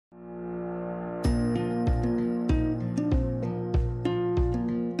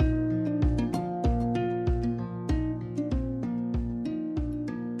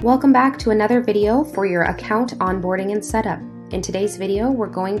Welcome back to another video for your account onboarding and setup. In today's video, we're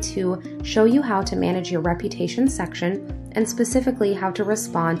going to show you how to manage your reputation section and specifically how to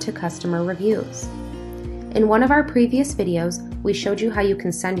respond to customer reviews. In one of our previous videos, we showed you how you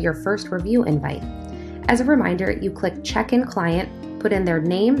can send your first review invite. As a reminder, you click Check-in Client, put in their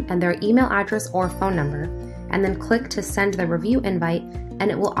name and their email address or phone number, and then click to send the review invite,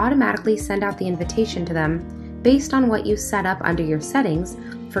 and it will automatically send out the invitation to them based on what you set up under your settings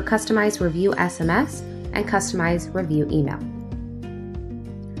for customized review SMS and customized review email.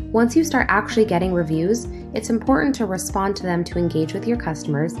 Once you start actually getting reviews, it's important to respond to them to engage with your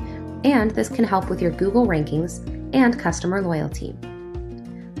customers, and this can help with your Google rankings and customer loyalty.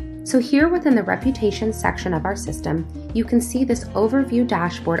 So here within the reputation section of our system, you can see this overview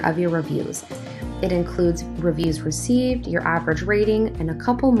dashboard of your reviews. It includes reviews received, your average rating, and a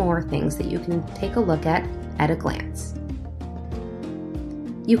couple more things that you can take a look at a glance.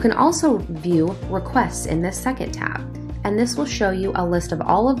 You can also view requests in this second tab, and this will show you a list of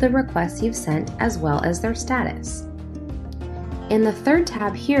all of the requests you've sent as well as their status. In the third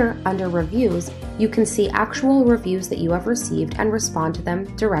tab here under reviews, you can see actual reviews that you have received and respond to them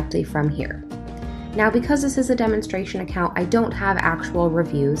directly from here. Now, because this is a demonstration account, I don't have actual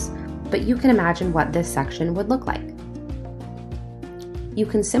reviews, but you can imagine what this section would look like. You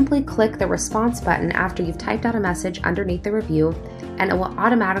can simply click the response button after you've typed out a message underneath the review, and it will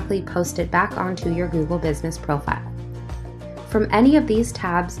automatically post it back onto your Google Business profile. From any of these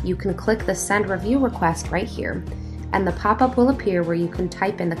tabs, you can click the Send Review Request right here, and the pop-up will appear where you can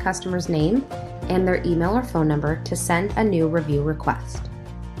type in the customer's name and their email or phone number to send a new review request.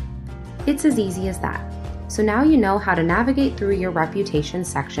 It's as easy as that. So now you know how to navigate through your reputation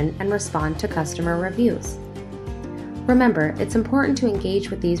section and respond to customer reviews. Remember, it's important to engage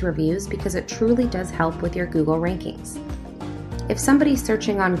with these reviews because it truly does help with your Google rankings. If somebody's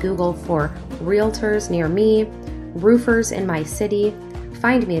searching on Google for realtors near me, roofers in my city,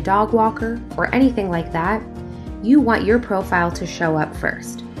 find me a dog walker, or anything like that, you want your profile to show up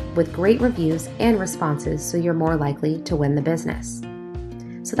first with great reviews and responses so you're more likely to win the business.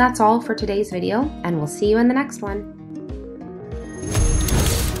 So that's all for today's video, and we'll see you in the next one.